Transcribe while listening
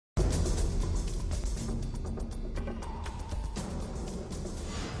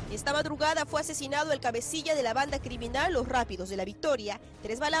Esta madrugada fue asesinado el cabecilla de la banda criminal Los Rápidos de la Victoria.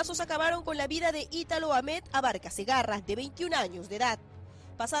 3 balazos acabaron con la vida de Ítalo Ahmed Abarca Segarra, de 21 años de edad.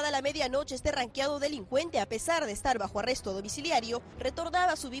 Pasada la medianoche, este ranqueado delincuente, a pesar de estar bajo arresto domiciliario,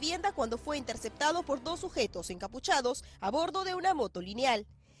 retornaba a su vivienda cuando fue interceptado por 2 sujetos encapuchados a bordo de una moto lineal.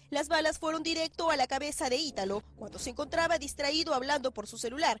 Las balas fueron directo a la cabeza de Ítalo cuando se encontraba distraído hablando por su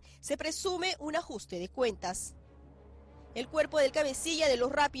celular. Se presume un ajuste de cuentas. El cuerpo del cabecilla de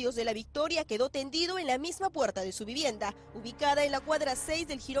Los Rápidos de la Victoria quedó tendido en la misma puerta de su vivienda, ubicada en la cuadra 6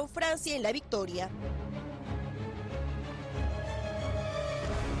 del Jirón Francia en La Victoria.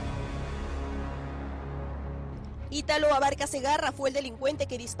 Ítalo Abarca Segarra fue el delincuente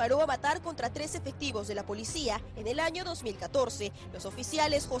que disparó a matar contra 3 efectivos de la policía en el año 2014. Los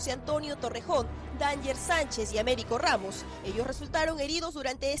oficiales José Antonio Torrejón, Danger Sánchez y Américo Ramos. Ellos resultaron heridos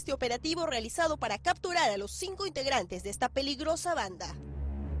durante este operativo realizado para capturar a los 5 integrantes de esta peligrosa banda.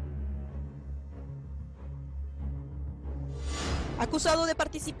 Acusado de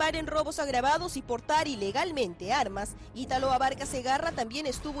participar en robos agravados y portar ilegalmente armas, Ítalo Abarca Segarra también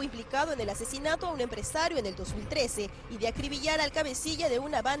estuvo implicado en el asesinato a un empresario en el 2013 y de acribillar al cabecilla de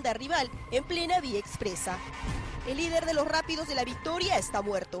una banda rival en plena vía expresa. El líder de Los Rápidos de la Victoria está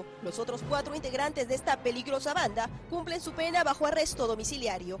muerto. Los otros 4 integrantes de esta peligrosa banda cumplen su pena bajo arresto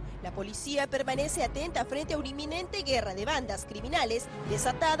domiciliario. La policía permanece atenta frente a una inminente guerra de bandas criminales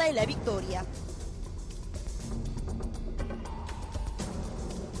desatada en La Victoria.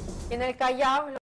 En el Callao